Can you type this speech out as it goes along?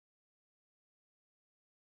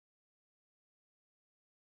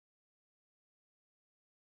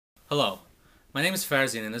Hello, my name is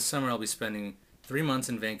Farzin, and this summer I'll be spending 3 months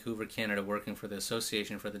in Vancouver, Canada, working for the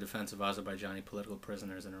Association for the Defense of Azerbaijani Political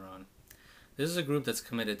Prisoners in Iran. This is a group that's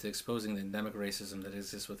committed to exposing the endemic racism that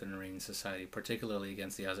exists within Iranian society, particularly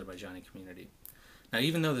against the Azerbaijani community. Now,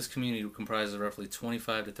 even though this community comprises roughly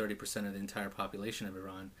 25 to 30% of the entire population of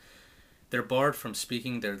Iran, they're barred from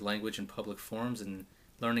speaking their language in public forums and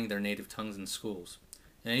learning their native tongues in schools.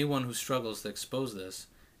 And anyone who struggles to expose this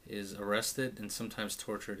is arrested and sometimes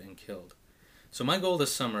tortured and killed. So my goal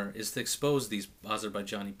this summer is to expose these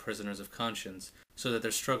Azerbaijani prisoners of conscience so that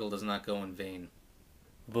their struggle does not go in vain.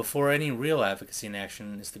 Before any real advocacy and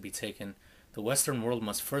action is to be taken, the Western world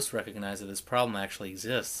must first recognize that this problem actually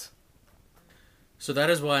exists. So that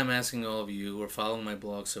is why I'm asking all of you who are following my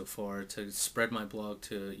blog so far to spread my blog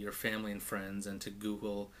to your family and friends, and to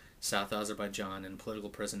Google South Azerbaijan and political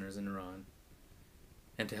prisoners in Iran,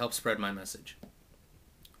 and to help spread my message.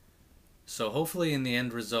 So hopefully in the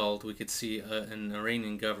end result we could see an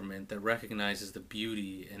Iranian government that recognizes the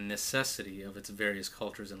beauty and necessity of its various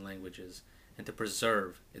cultures and languages, and to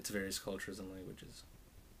preserve its various cultures and languages.